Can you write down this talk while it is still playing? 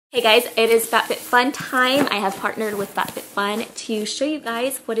Hey guys, it is FabFitFun time. I have partnered with FabFitFun to show you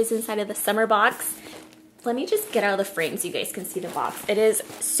guys what is inside of the summer box. Let me just get out of the frame so you guys can see the box. It is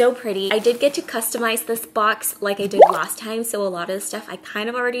so pretty. I did get to customize this box like I did last time, so a lot of the stuff I kind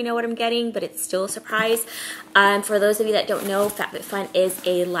of already know what I'm getting, but it's still a surprise. For those of you that don't know, FabFitFun is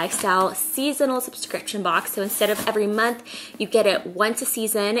a lifestyle seasonal subscription box. So instead of every month, you get it once a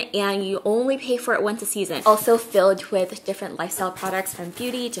season and you only pay for it once a season. Also filled with different lifestyle products from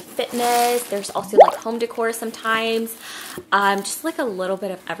beauty to fitness. There's also like home decor sometimes, just like a little bit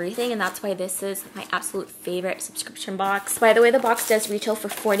of everything. And that's why this is my absolute favorite subscription box. By the way, the box does retail for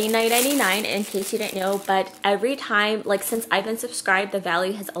 $49.99 in case you didn't know, but every time, like since I've been subscribed, the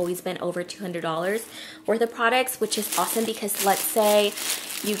value has always been over $200 worth of products, which is awesome because let's say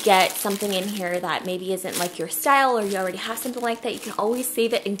you get something in here that maybe isn't like your style or you already have something like that, you can always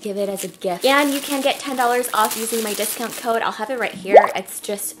save it and give it as a gift. And you can get $10 off using my discount code. I'll have it right here. It's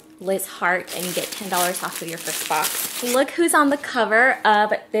just MissLizHeart and you get $10 off of your first box. Look who's on the cover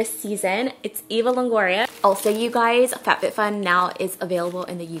of this season. It's Eva Longoria. Also, you guys, FabFitFun now is available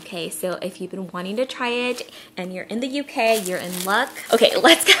in the UK. So if you've been wanting to try it and you're in the UK, you're in luck. Okay,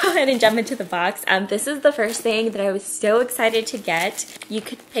 let's go ahead and jump into the box. This is the first thing that I was so excited to get. You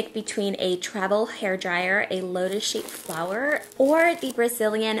could pick between a travel hair dryer, a lotus shaped flower, or the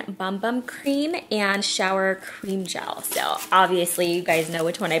Brazilian Bum Bum cream and shower cream gel. So obviously you guys know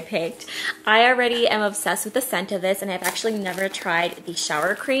which one I picked. I already am obsessed with the scent of this and I've actually never tried the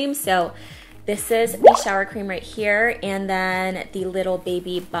shower cream. So this is the shower cream right here and then the little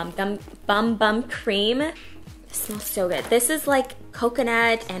baby Bum Bum cream. It smells so good. This is like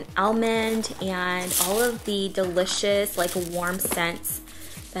coconut and almond and all of the delicious like warm scents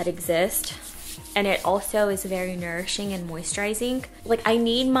that exist. And it also is very nourishing and moisturizing. Like I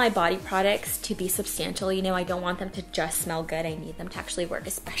need my body products to be substantial, you know, I don't want them to just smell good. I need them to actually work,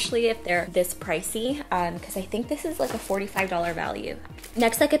 especially if they're this pricey, because I think this is like a $45 value.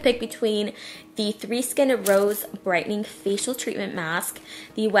 Next, I could pick between the 3 Skin Rose Brightening Facial Treatment Mask,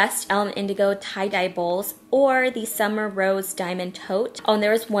 the West Elm Indigo Tie-Dye Bowls, or the Summer Rose Diamond Tote. Oh, and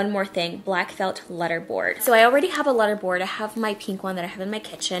there was one more thing, Black Felt Letterboard. So I already have a letterboard. I have my pink one that I have in my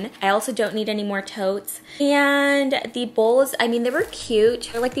kitchen. I also don't need any more totes. And the bowls, I mean, they were cute.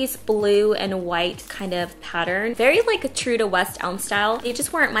 They're like these blue and white kind of pattern. Very like true to West Elm style. They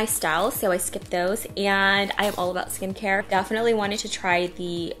just weren't my style, so I skipped those. And I am all about skincare. Definitely wanted to try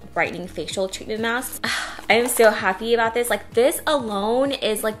the Brightening Facial Treatment Mask. I am so happy about this. Like this alone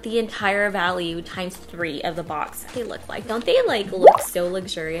is like the entire value times 3 of the box. They look like, don't they like look so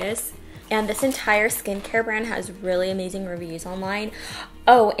luxurious? And this entire skincare brand has really amazing reviews online.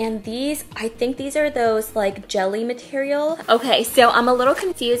 Oh, and these, I think these are those like jelly material. Okay, so I'm a little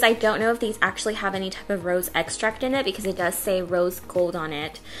confused. I don't know if these actually have any type of rose extract in it because it does say rose gold on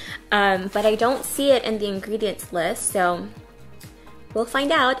it. But I don't see it in the ingredients list, so we'll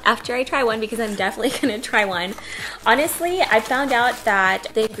find out after I try one because I'm definitely gonna try one. Honestly, I found out that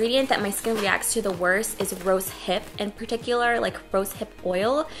the ingredient that my skin reacts to the worst is rose hip, in particular, like rose hip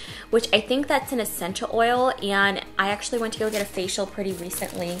oil, which I think that's an essential oil. And I actually went to go get a facial pretty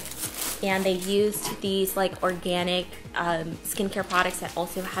recently and they used these like organic skincare products that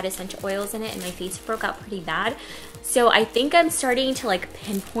also had essential oils in it and my face broke out pretty bad. So I think I'm starting to like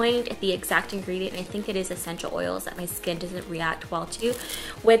pinpoint the exact ingredient and I think it is essential oils that my skin doesn't react well to,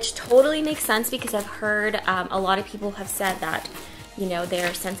 which totally makes sense because I've heard a lot of people have said that, you know,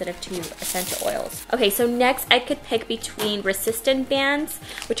 they're sensitive to essential oils. Okay, so next I could pick between resistant bands,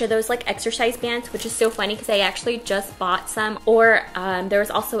 which are those like exercise bands, which is so funny because I actually just bought some, or there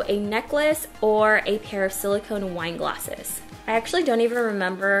was also a necklace or a pair of silicone wine glasses. I actually don't even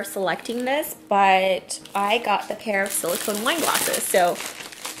remember selecting this, but I got the pair of silicone wine glasses. So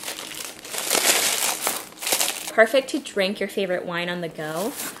perfect to drink your favorite wine on the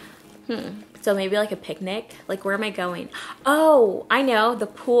go. So maybe like a picnic. Like where am I going? Oh, I know, the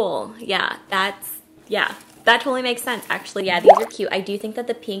pool. Yeah, that totally makes sense actually. Yeah, these are cute. I do think that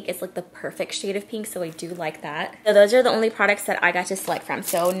the pink is like the perfect shade of pink, so I do like that. So those are the only products that I got to select from.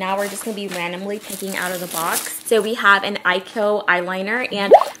 So now we're just gonna be randomly picking out of the box. So we have an Ico eyeliner,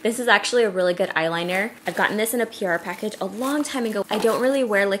 and this is actually a really good eyeliner. I've gotten this in a PR package a long time ago. I don't really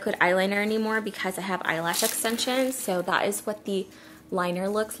wear liquid eyeliner anymore because I have eyelash extensions, so that is what the liner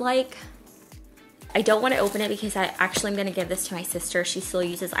looks like. I don't want to open it because I actually am going to give this to my sister. She still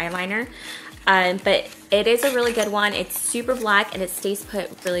uses eyeliner. But it is a really good one. It's super black and it stays put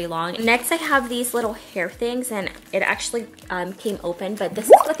really long. Next I have these little hair things and it actually came open, but this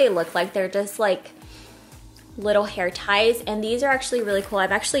is what they look like. They're just like little hair ties and these are actually really cool.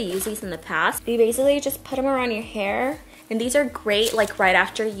 I've actually used these in the past. You basically just put them around your hair And these are great like right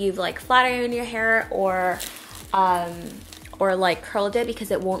after you've like flat ironed your hair or like curled it,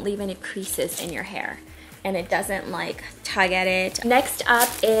 because it won't leave any creases in your hair and it doesn't like tug at it. Next up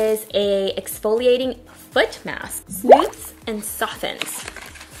is a exfoliating foot mask. Smooths and softens.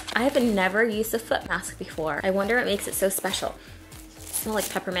 I have never used a foot mask before. I wonder what makes it so special. It smells like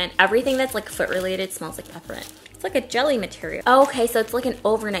peppermint. Everything that's like foot related smells like peppermint. It's like a jelly material. Okay, so it's like an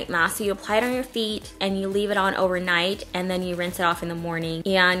overnight mask. So you apply it on your feet and you leave it on overnight and then you rinse it off in the morning,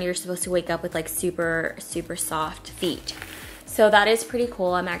 and you're supposed to wake up with like super, super soft feet. So that is pretty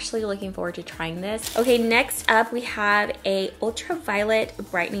cool. I'm actually looking forward to trying this. Okay, next up we have a ultraviolet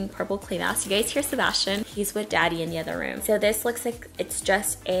brightening purple clay mask. You guys hear Sebastian? He's with Daddy in the other room. So this looks like it's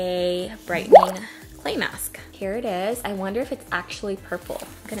just a brightening clay mask. Here it is. I wonder if it's actually purple.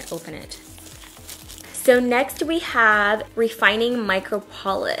 I'm gonna open it. So next we have refining micro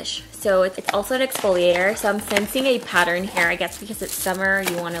polish. So it's also an exfoliator. So I'm sensing a pattern here. I guess because it's summer,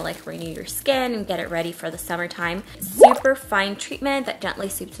 you want to like renew your skin and get it ready for the summertime. Super fine treatment that gently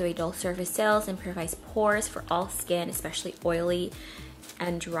sweeps away dull surface cells and provides pores for all skin, especially oily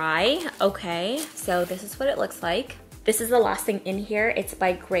and dry. Okay, so this is what it looks like. This is the last thing in here. It's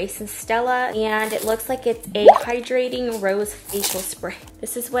by Grace and Stella, and it looks like it's a hydrating rose facial spray.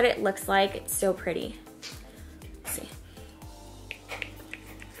 This is what it looks like. It's so pretty. Let's see.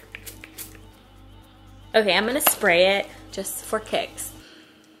 Okay, I'm gonna spray it just for kicks.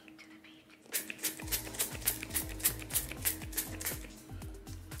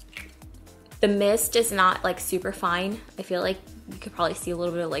 The mist is not like super fine. I feel like you could probably see a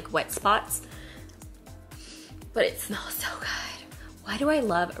little bit of like wet spots, but it smells so good. Why do I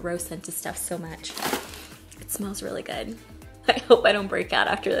love rose scented stuff so much? It smells really good. I hope I don't break out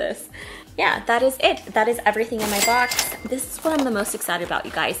after this. Yeah, that is it. That is everything in my box. This is what I'm the most excited about,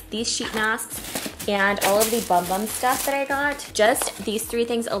 you guys. These sheet masks and all of the Bum Bum stuff that I got. Just these 3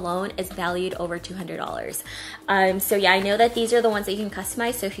 things alone is valued over $200. So yeah, I know that these are the ones that you can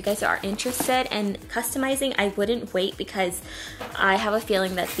customize. So if you guys are interested in customizing, I wouldn't wait, because I have a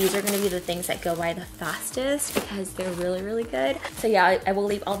feeling that these are gonna be the things that go by the fastest, because they're really, really good. So yeah, I will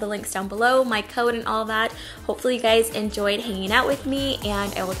leave all the links down below, my code and all that. Hopefully you guys enjoyed hanging out with me,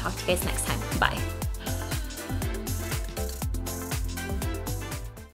 and I will talk to you guys next time. Bye.